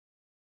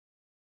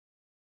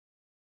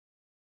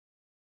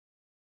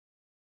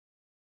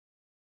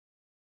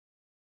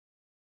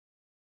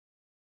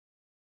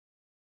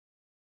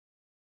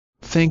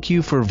Thank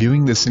you for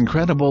viewing this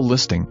incredible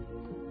listing.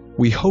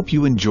 We hope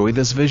you enjoy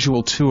this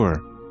visual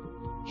tour.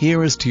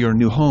 Here is to your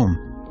new home.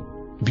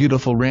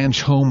 Beautiful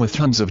ranch home with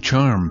tons of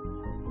charm.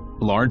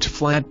 Large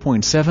flat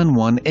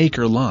 .71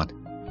 acre lot.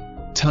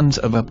 Tons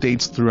of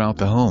updates throughout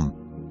the home.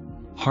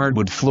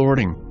 Hardwood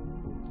flooring.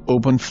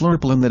 Open floor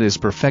plan that is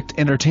perfect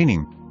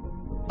entertaining.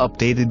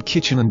 Updated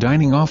kitchen and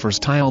dining offers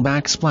tile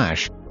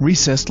backsplash,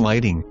 recessed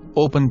lighting,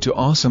 open to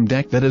awesome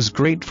deck that is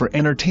great for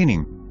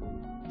entertaining.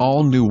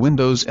 All new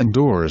windows and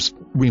doors,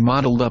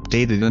 remodeled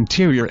updated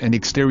interior and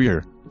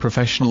exterior,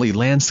 professionally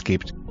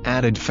landscaped,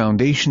 added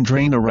foundation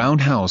drain around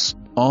house,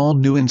 all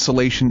new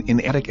insulation in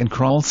attic and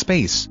crawl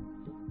space.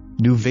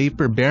 New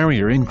vapor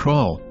barrier in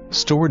crawl,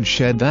 storage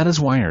shed that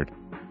is wired.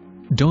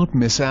 Don't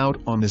miss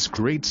out on this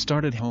great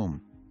started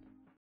home.